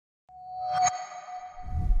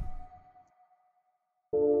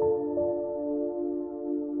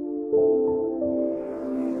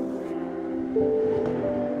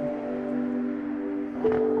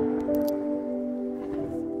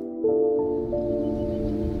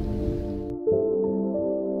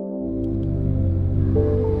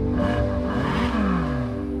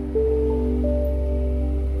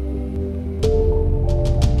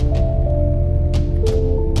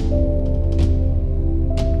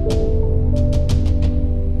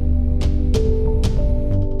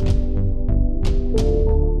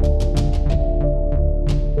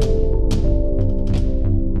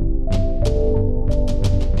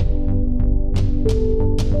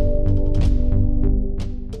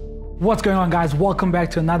What's going on, guys? Welcome back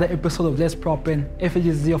to another episode of Let's Prop In. If it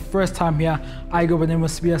is your first time here, I go by the name of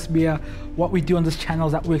Sbia. What we do on this channel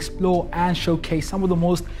is that we explore and showcase some of the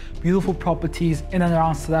most beautiful properties in and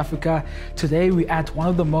around South Africa. Today we're at one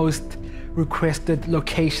of the most requested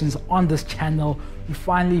locations on this channel. We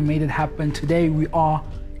finally made it happen. Today we are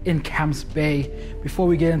in Camps Bay. Before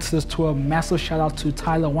we get into this tour, massive shout out to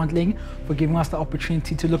Tyler Wantling for giving us the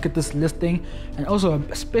opportunity to look at this listing, and also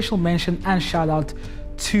a special mention and shout out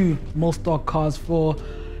to Millstock Cars for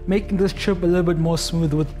making this trip a little bit more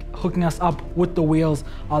smooth with hooking us up with the wheels.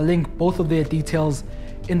 I'll link both of their details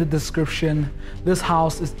in the description. This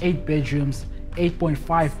house is 8 bedrooms,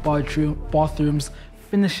 8.5 bathrooms.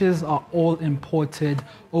 Finishes are all imported,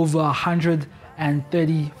 over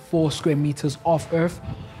 134 square meters of earth,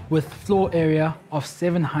 with floor area of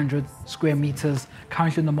 700 square meters,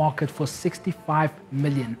 currently in the market for 65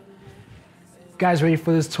 million. Guys, ready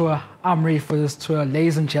for this tour? I'm ready for this tour.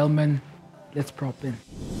 Ladies and gentlemen, let's prop in.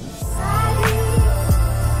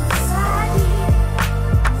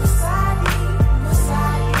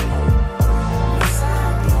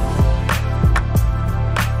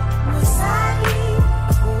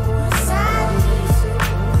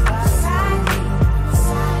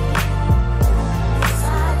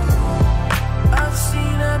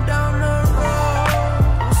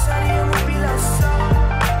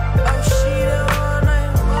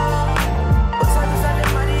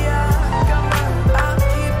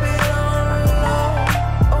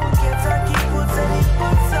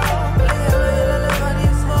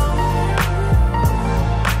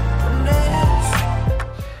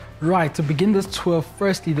 Right, to begin this tour,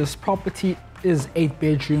 firstly, this property is 8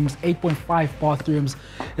 bedrooms, 8.5 bathrooms.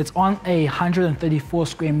 It's on a 134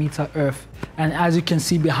 square meter earth. And as you can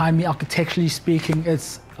see behind me, architecturally speaking,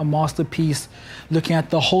 it's a masterpiece looking at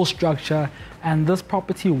the whole structure. And this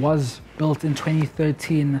property was built in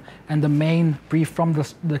 2013. And the main brief from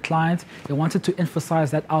the client, they wanted to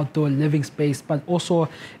emphasize that outdoor living space, but also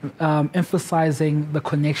emphasizing the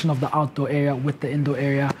connection of the outdoor area with the indoor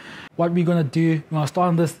area. What we're gonna do, we're gonna start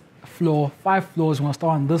on this floor, 5 floors. We're gonna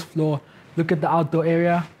start on this floor, look at the outdoor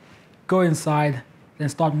area, go inside, then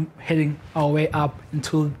start heading our way up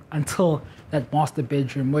until that master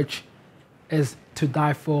bedroom, which is to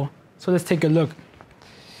die for. So let's take a look.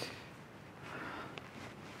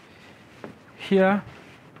 Here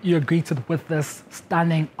you're greeted with this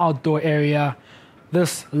stunning outdoor area,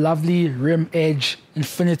 this lovely rim edge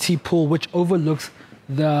infinity pool which overlooks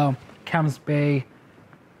the Camps Bay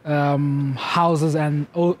houses, and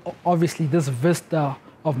obviously this vista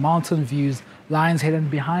of mountain views, Lions Head, and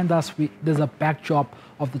behind us there's a backdrop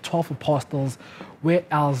of the 12 Apostles. Where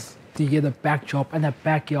else do you get a backdrop and a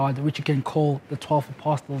backyard which you can call the 12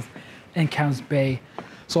 Apostles in Camps Bay?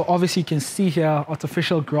 So obviously you can see here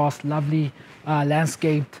artificial grass, lovely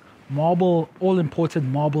landscaped marble, all imported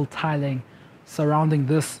marble tiling surrounding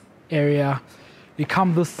this area. You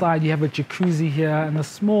come this side, you have a jacuzzi here and a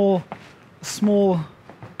small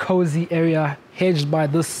cozy area hedged by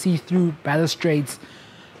this see-through balustrades,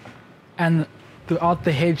 and throughout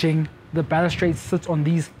the hedging the balustrades sit on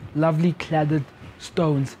these lovely cladded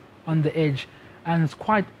stones on the edge, and it's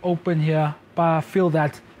quite open here. But I feel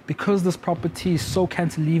that because this property is so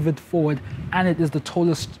cantilevered forward and it is the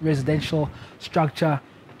tallest residential structure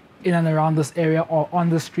in and around this area or on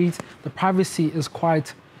the street, the privacy is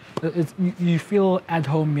quite, you feel at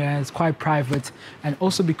home here. It's quite private, and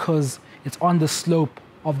also because it's on the slope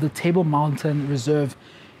of the Table Mountain Reserve.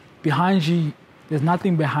 Behind you, there's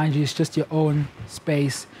nothing behind you, it's just your own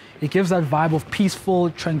space. It gives that vibe of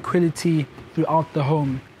peaceful tranquility throughout the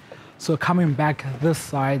home. So coming back this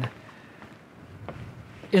side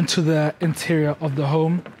into the interior of the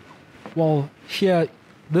home, well, here,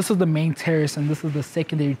 this is the main terrace and this is the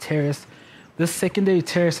secondary terrace. This secondary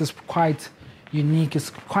terrace is quite unique,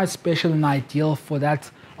 it's quite special and ideal for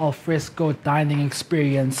that alfresco dining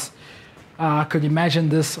experience. I could imagine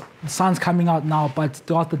this, the sun's coming out now, but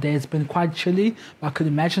throughout the day it's been quite chilly. But I could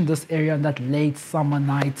imagine this area on that late summer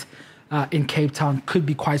night in Cape Town could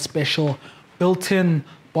be quite special. Built-in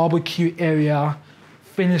barbecue area,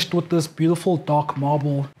 finished with this beautiful dark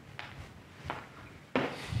marble. As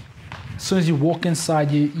soon as you walk inside,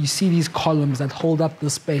 you see these columns that hold up the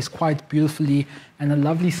space quite beautifully, and a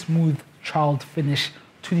lovely smooth child finish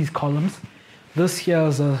to these columns. This here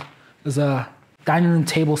is a dining room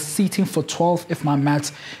table, seating for 12 if my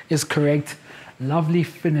maths is correct. Lovely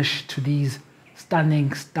finish to these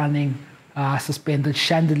stunning suspended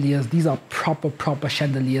chandeliers. These are proper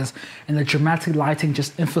chandeliers, and the dramatic lighting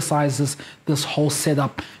just emphasizes this whole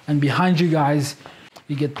setup. And behind you guys,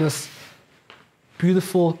 you get this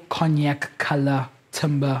beautiful cognac color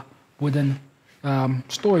timber wooden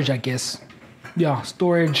storage, I guess. Yeah,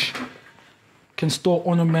 storage. Can store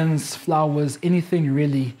ornaments, flowers, anything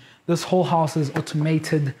really. This whole house is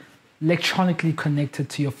automated, electronically connected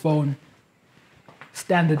to your phone.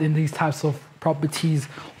 Standard in these types of properties.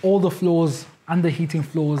 All the floors, under heating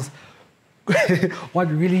floors. What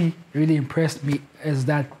really impressed me is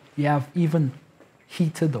that you have even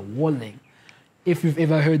heated walling. If you've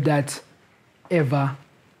ever heard that, ever,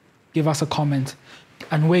 give us a comment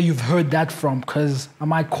and where you've heard that from, because I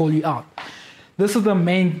might call you out. This is the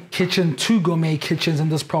main kitchen, 2 gourmet kitchens in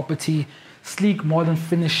this property. Sleek, modern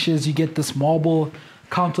finishes. You get this marble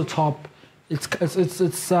countertop.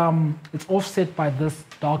 It's offset by this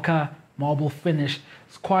darker marble finish.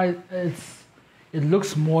 It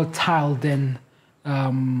looks more tiled than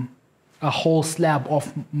a whole slab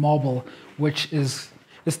of marble, which is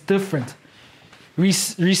different.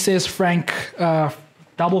 Recessed Frank,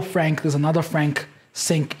 double Frank. There's another Frank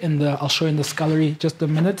sink in the. I'll show you in the scullery just a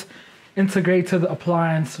minute. Integrated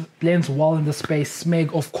appliance, blends well in the space.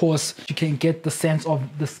 Smeg, of course, you can get the sense of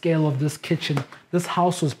the scale of this kitchen. This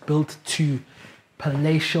house was built to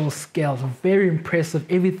palatial scales. Very impressive.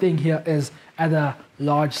 Everything here is at a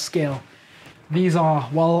large scale. These are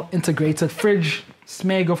well integrated. Fridge,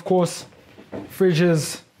 Smeg, of course.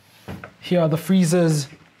 Fridges. Here are the freezers.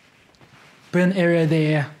 Bin area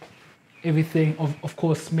there. Everything, of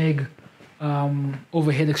course, Smeg.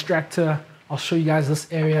 Overhead extractor. I'll show you guys this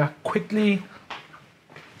area quickly.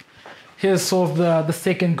 Here's sort of the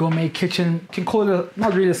second gourmet kitchen. You can call it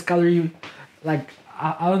not really a scullery. Like,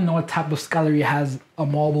 I don't know what type of scullery has a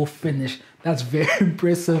marble finish. That's very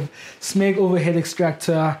impressive. Smeg overhead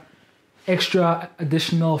extractor. Extra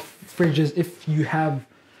additional fridges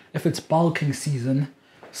if it's bulking season.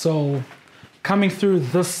 So coming through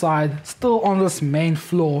this side, still on this main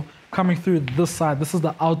floor, coming through this side, this is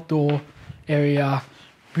the outdoor area.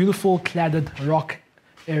 Beautiful cladded rock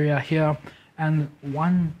area here. And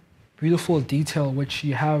one beautiful detail which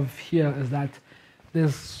you have here is that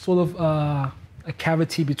there's sort of a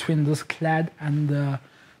cavity between this clad and the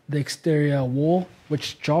exterior wall,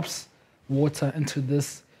 which drops water into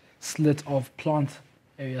this slit of plant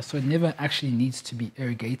area. So it never actually needs to be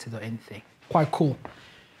irrigated or anything. Quite cool.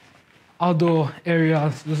 Outdoor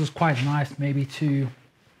areas, this is quite nice maybe to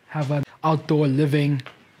have an outdoor living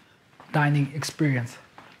dining experience.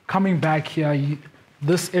 Coming back here,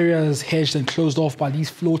 this area is hedged and closed off by these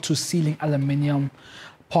floor-to-ceiling aluminium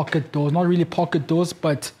pocket doors. Not really pocket doors,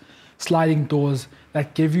 but sliding doors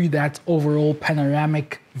that give you that overall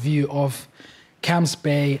panoramic view of Camps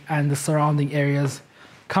Bay and the surrounding areas.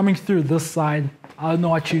 Coming through this side, I don't know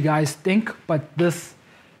what you guys think, but this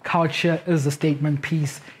couch here is a statement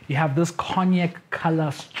piece. You have this cognac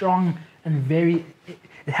color, strong and it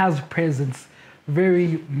has presence.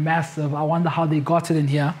 Very massive. I wonder how they got it in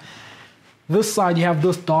here. This side, you have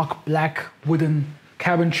this dark black wooden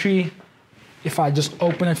cabinetry. If I just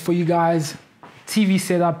open it for you guys, TV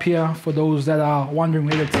setup here for those that are wondering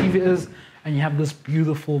where the TV is. And you have this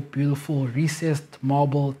beautiful recessed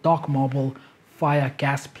marble, dark marble, fire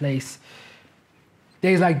gas place.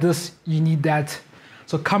 Days like this, you need that.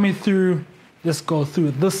 So coming through, let's go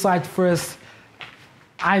through this side first.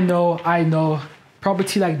 I know.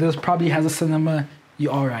 Property like this probably has a cinema.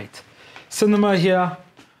 You're all right. Cinema here,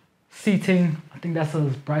 seating. I think that's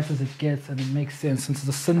as bright as it gets, and it makes sense since it's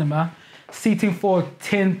a cinema. Seating for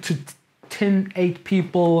 8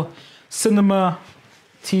 people. Cinema,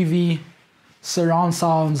 TV, surround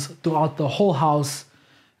sounds throughout the whole house.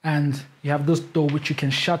 And you have this door which you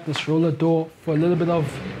can shut, this roller door, for a little bit of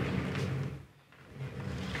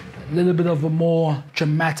a more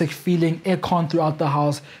dramatic feeling. Aircon throughout the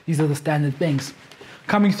house. These are the standard things.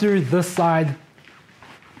 Coming through this side,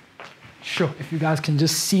 sure, if you guys can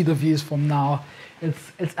just see the views from now,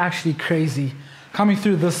 it's actually crazy. Coming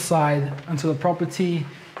through this side onto the property,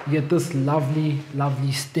 you get this lovely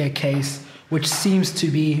staircase, which seems to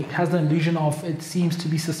be, has the illusion of it seems to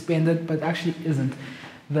be suspended, but actually isn't.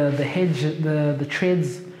 The hedge, the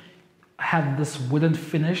treads have this wooden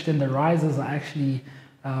finish, and the risers are actually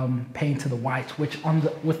painted white, which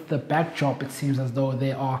with the backdrop, it seems as though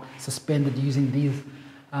they are suspended using these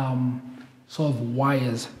sort of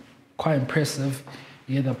wires. Quite impressive.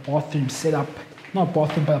 You get the bathroom set up, not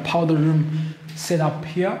bathroom, but a powder room set up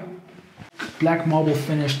here. Black marble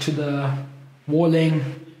finish to the walling.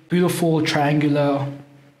 Beautiful triangular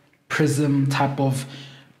prism type of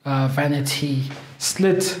vanity.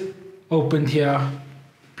 Slit opened here.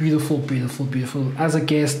 Beautiful. As a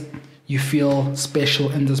guest, you feel special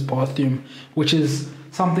in this bathroom, which is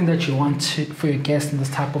something that you want for your guests in this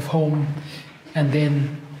type of home. And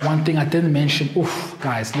then one thing I didn't mention,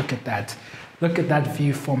 guys, look at that. Look at that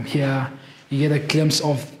view from here. You get a glimpse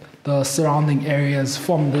of the surrounding areas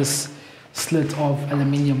from this slit of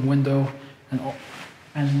aluminium window,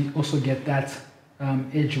 and you also get that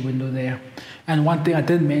edge window there. And one thing I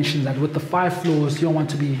didn't mention is that with the 5 floors, you don't want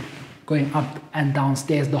to be going up and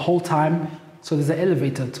downstairs the whole time. So there's an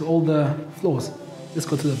elevator to all the floors. Let's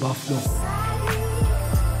go to the above floor.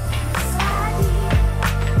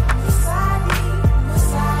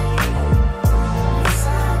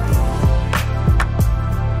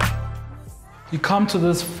 You come to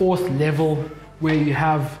this 4th level where you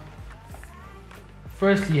have,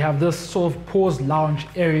 firstly, you have this sort of pause lounge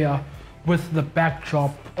area with the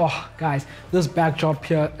backdrop. Oh, guys, this backdrop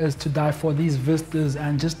here is to die for. These vistas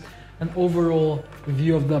and just an overall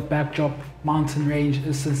view of the backdrop mountain range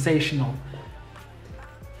is sensational.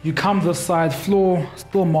 You come this side, floor,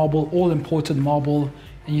 still marble, all imported marble,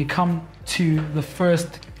 and you come to the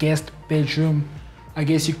first guest bedroom. I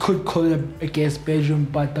guess you could call it a guest bedroom,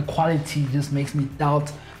 but the quality just makes me doubt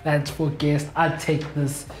that it's for guests. I'd take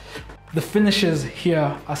this. The finishes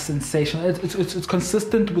here are sensational. It's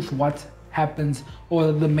consistent with what happens,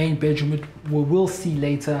 or the main bedroom, which we will see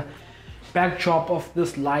later. Backdrop of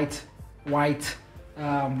this light white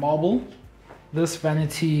marble. This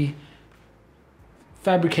vanity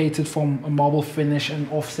fabricated from a marble finish and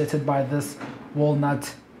offsetted by this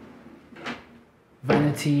walnut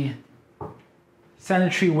vanity.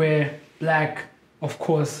 Sanitary ware, black, of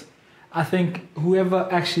course. I think whoever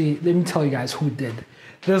actually, let me tell you guys who did.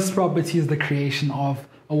 This property is the creation of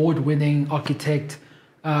award-winning architect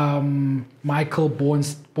Michael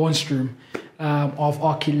Bornstrom of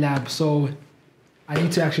Archilab. So I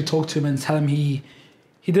need to actually talk to him and tell him he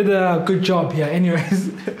did a good job here.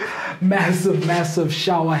 Anyways, massive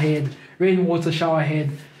shower head, rainwater shower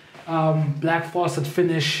head, black faucet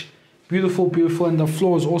finish, beautiful, and the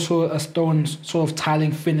floor is also a stone sort of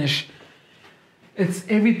tiling finish. It's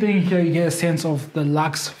everything here. You get a sense of the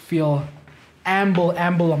luxe feel, ample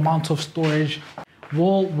amount of storage,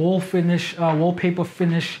 wallpaper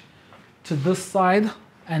finish to this side,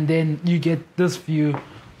 and then you get this view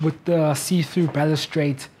with the see-through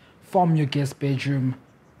balustrade from your guest bedroom,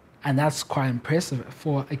 and that's quite impressive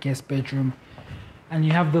for a guest bedroom. And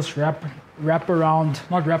you have this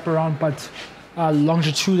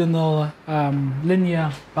longitudinal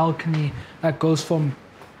linear balcony that goes from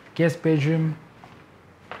guest bedroom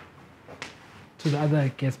to the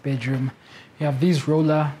other guest bedroom. You have these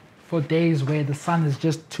roller, for days where the sun is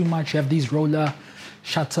just too much, you have these roller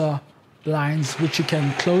shutter blinds which you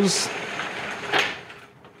can close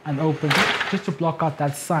and open just to block out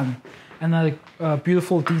that sun. And a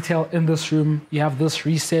beautiful detail in this room, you have this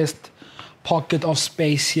recessed pocket of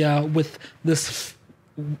space here with this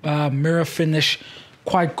mirror finish,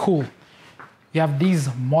 quite cool. You have these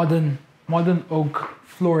modern oak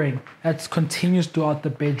flooring that continues throughout the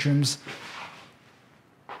bedrooms.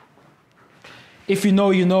 If you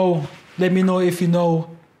know, you know. Let me know if you know.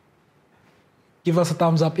 Give us a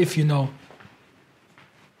thumbs up if you know.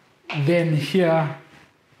 Then here,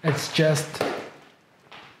 it's just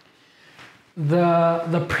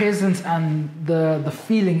the presence and the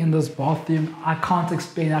feeling in this bathroom. I can't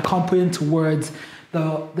explain. I can't put into words.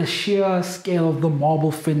 The sheer scale of the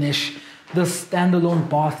marble finish, the standalone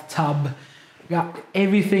bathtub,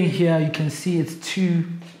 everything here you can see it's to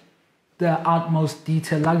the utmost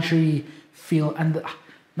detail, luxury feel. And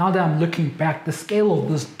now that I'm looking back, the scale of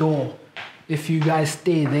this door, if you guys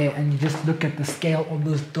stay there and you just look at the scale of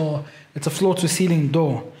this door, it's a floor-to-ceiling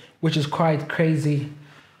door, which is quite crazy.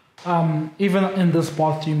 Even in this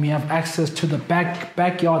bathroom, you have access to the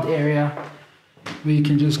backyard area where you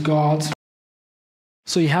can just go out.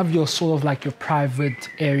 So you have your sort of like your private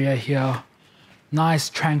area here. Nice,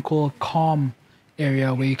 tranquil, calm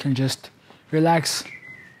area where you can just relax,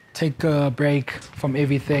 take a break from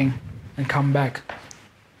everything and come back.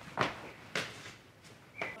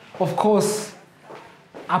 Of course,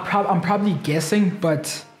 I'm probably guessing,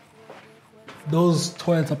 but those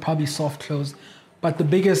toilets are probably soft closed. But the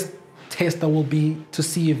biggest tester will be to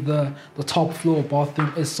see if the top floor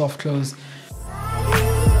bathroom is soft closed.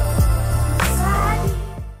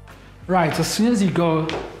 Right, as soon as you go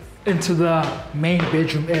into the main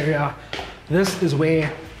bedroom area, this is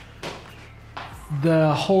where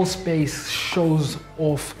the whole space shows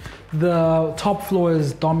off. The top floor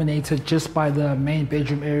is dominated just by the main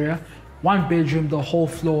bedroom area. One bedroom, the whole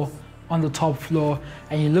floor on the top floor,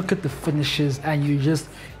 and you look at the finishes and you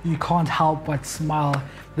can't help but smile.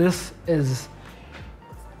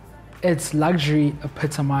 It's luxury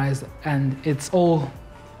epitomized, and it's all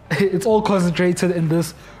concentrated in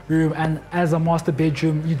this room. And as a master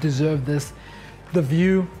bedroom, you deserve this. The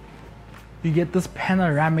view, you get this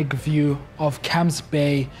panoramic view of Camps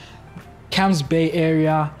Bay, Camps Bay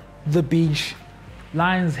area, the beach,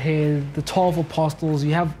 Lion's Head, the 12 Apostles.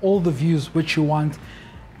 You have all the views which you want.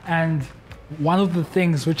 And one of the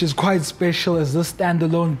things which is quite special is this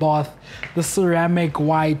standalone bath, the ceramic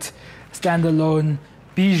white standalone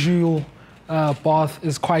bijou bath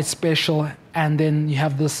is quite special. And then you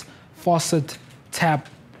have this faucet tap,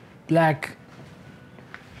 black.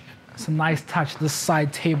 It's a nice touch, this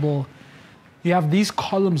side table. You have these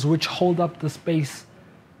columns which hold up the space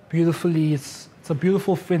beautifully. It's a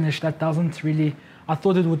beautiful finish that doesn't really, I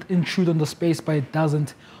thought it would intrude on the space, but it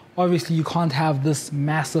doesn't. Obviously, you can't have this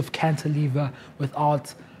massive cantilever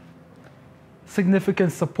without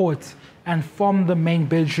significant support. And from the main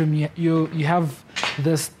bedroom, you have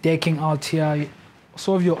this decking out here,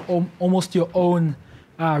 sort of almost your own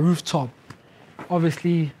rooftop.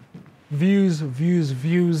 Obviously,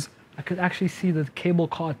 views. I could actually see the cable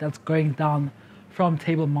cart that's going down from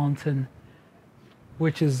Table Mountain,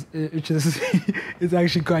 which is it's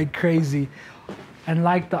actually quite crazy. And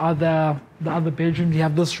like the other bedrooms, you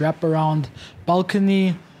have this wraparound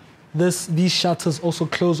balcony. These shutters also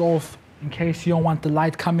close off in case you don't want the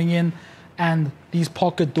light coming in, and these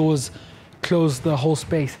pocket doors close the whole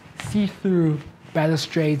space. See-through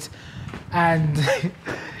balustrades, and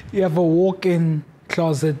you have a walk-in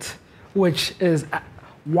closet, which is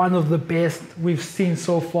one of the best we've seen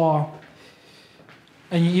so far.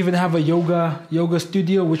 And you even have a yoga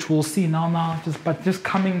studio, which we'll see now. Just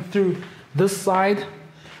coming through this side.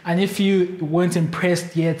 And if you weren't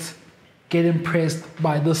impressed yet, get impressed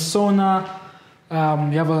by the sauna.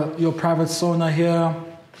 You have your private sauna here.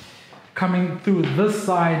 Coming through this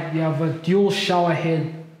side, you have a dual shower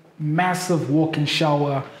head, massive walk-in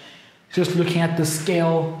shower. Just looking at the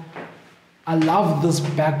scale, I love this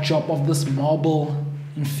backdrop of this marble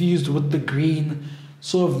infused with the green.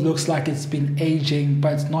 Sort of looks like it's been aging,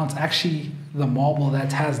 but it's not. It's actually the marble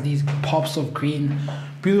that has these pops of green.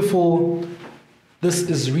 Beautiful. This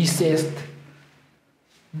is recessed.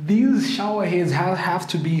 These shower heads have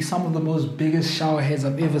to be some of the most biggest shower heads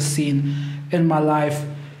I've ever seen in my life.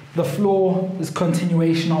 The floor is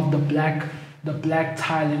continuation of the black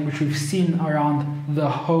tiling which we've seen around the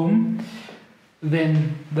home.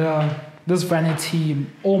 Then this vanity,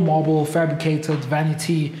 all marble fabricated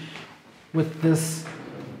vanity with this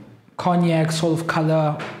cognac sort of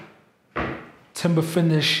color, timber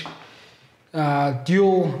finish,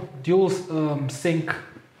 dual sink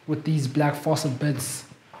with these black faucet bits.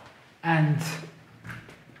 And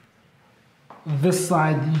this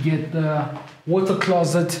side you get the water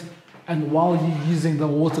closet, and while you're using the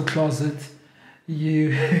water closet,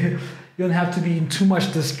 you don't have to be in too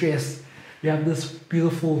much distress. You have this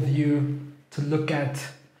beautiful view to look at,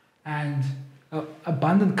 and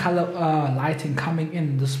abundant color lighting coming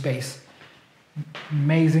in the space.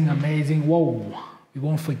 Amazing. Whoa, we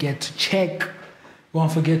won't forget to check. But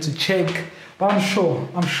I'm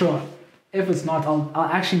sure if it's not, I'll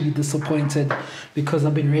actually be disappointed, because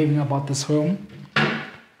I've been raving about this home.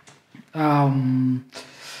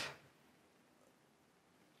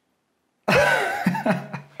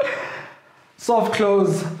 Soft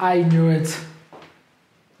close, I knew it.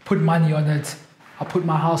 Put money on it. I put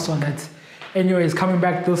my house on it. Anyways, coming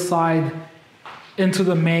back this side into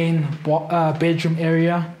the main bedroom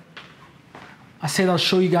area. I said I'll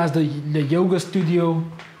show you guys the yoga studio.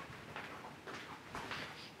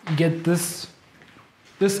 You get this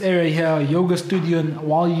area here, yoga studio, and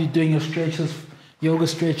while you're doing your yoga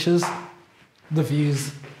stretches, the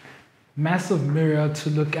views. Massive mirror to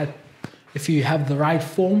look at if you have the right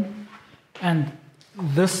form. And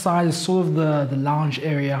this side is sort of the lounge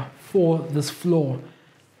area for this floor,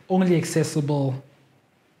 only accessible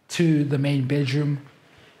to the main bedroom.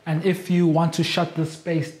 And if you want to shut the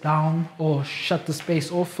space down or shut the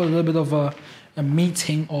space off for a little bit of a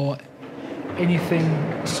meeting or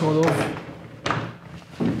anything sort of,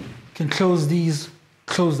 you can close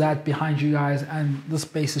that behind you guys, and the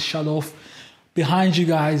space is shut off. Behind you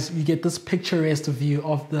guys, you get this picturesque view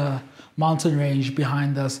of the mountain range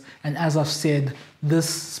behind us. And as I've said, this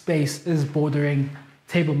space is bordering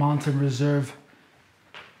Table Mountain Reserve.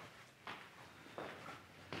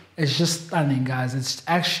 It's just stunning, guys. It's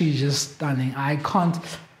actually just stunning. I can't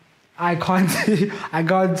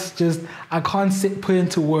put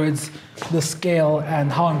into words the scale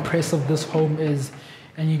and how impressive this home is.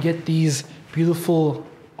 And you get these beautiful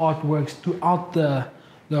artworks throughout the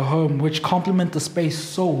home, which complement the space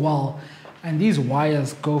so well. And these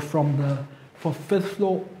wires go from fifth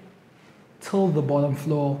floor till the bottom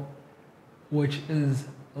floor, which is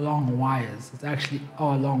long wires. It's actually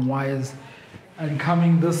all long wires. And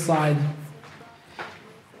coming this side,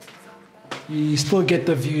 you still get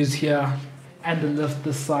the views here, and the lift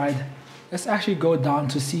this side. let's actually go down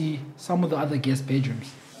to see some of the other guest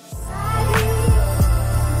bedrooms.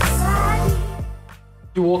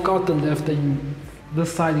 You walk out the left and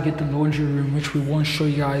this side you get the laundry room, which we won't show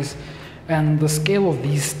you guys. And the scale of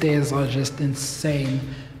these stairs are just insane.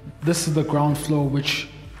 This is the ground floor, which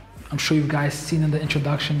I'm sure you guys seen in the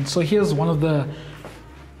introduction. So here's one of the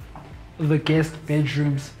guest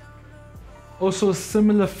bedrooms. Also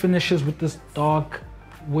similar finishes with this dark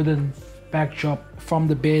wooden backdrop from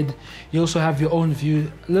the bed. You also have your own view,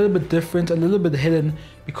 a little bit different, a little bit hidden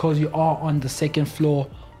because you are on the second floor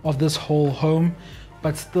of this whole home.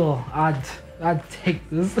 But still, I'd take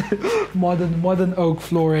this modern oak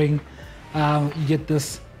flooring. You get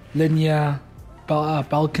this linear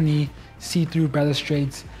balcony, see-through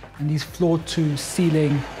balustrades, and these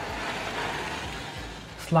floor-to-ceiling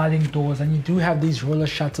sliding doors. And you do have these roller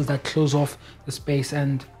shutters that close off the space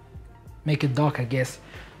and make it dark, I guess.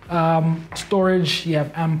 Storage, you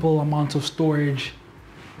have ample amount of storage,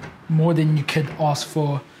 more than you could ask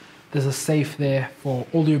for. There's a safe there for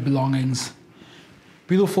all your belongings.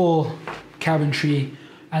 Beautiful cabinetry.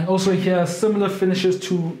 And also here, similar finishes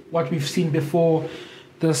to what we've seen before.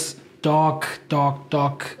 This dark.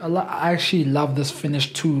 I actually love this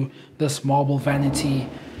finish too. This marble vanity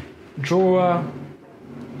drawer,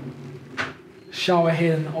 shower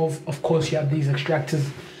head, and of course you have these extractors.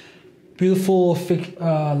 Beautiful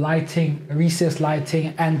lighting, recessed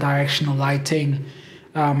lighting and directional lighting.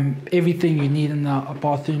 Everything you need in a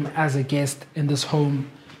bathroom as a guest in this home.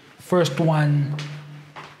 First one,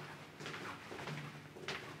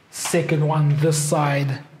 second one this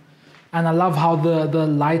side. And I love how the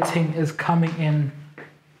lighting is coming in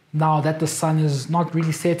now that the sun is not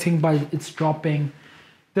really setting, but it's dropping.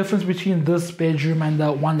 Difference between this bedroom and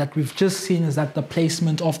the one that we've just seen is that the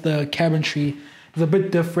placement of the cabinetry is a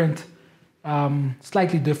bit different,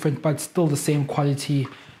 slightly different, but still the same quality.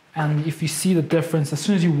 And if you see the difference, as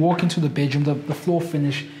soon as you walk into the bedroom, the floor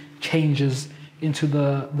finish changes into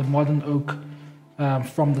the modern oak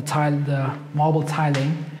from the marble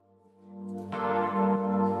tiling.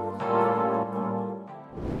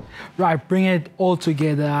 Right, bring it all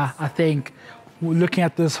together. I think looking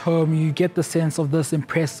at this home, you get the sense of this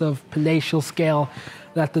impressive palatial scale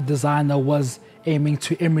that the designer was aiming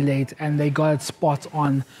to emulate, and they got it spot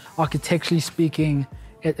on. Architecturally speaking,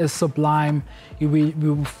 it is sublime. We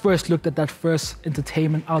first looked at that first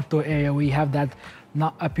entertainment outdoor area. We have that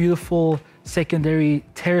a beautiful secondary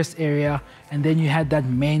terrace area, and then you had that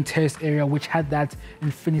main terrace area which had that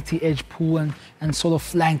infinity edge pool and sort of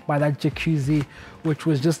flanked by that jacuzzi, which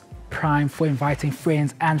was just prime for inviting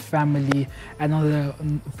friends and family. And on a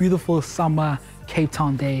beautiful summer Cape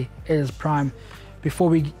Town day, it is prime. Before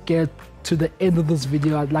we get to the end of this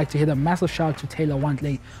video, I'd like to hit a massive shout out to Taylor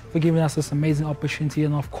Wantley for giving us this amazing opportunity,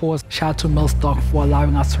 and of course shout out to Millstock for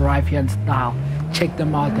allowing us to arrive here in style. Check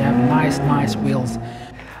them out, they have nice wheels.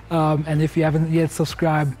 And if you haven't yet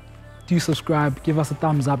subscribed, do subscribe, give us a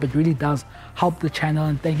thumbs up. It really does help the channel,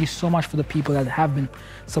 and thank you so much for the people that have been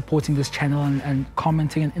supporting this channel and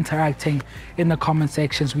commenting and interacting in the comment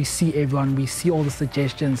sections. We see everyone, we see all the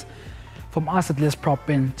suggestions from us at Let's Prop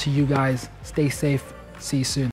In to you guys. Stay safe, see you soon.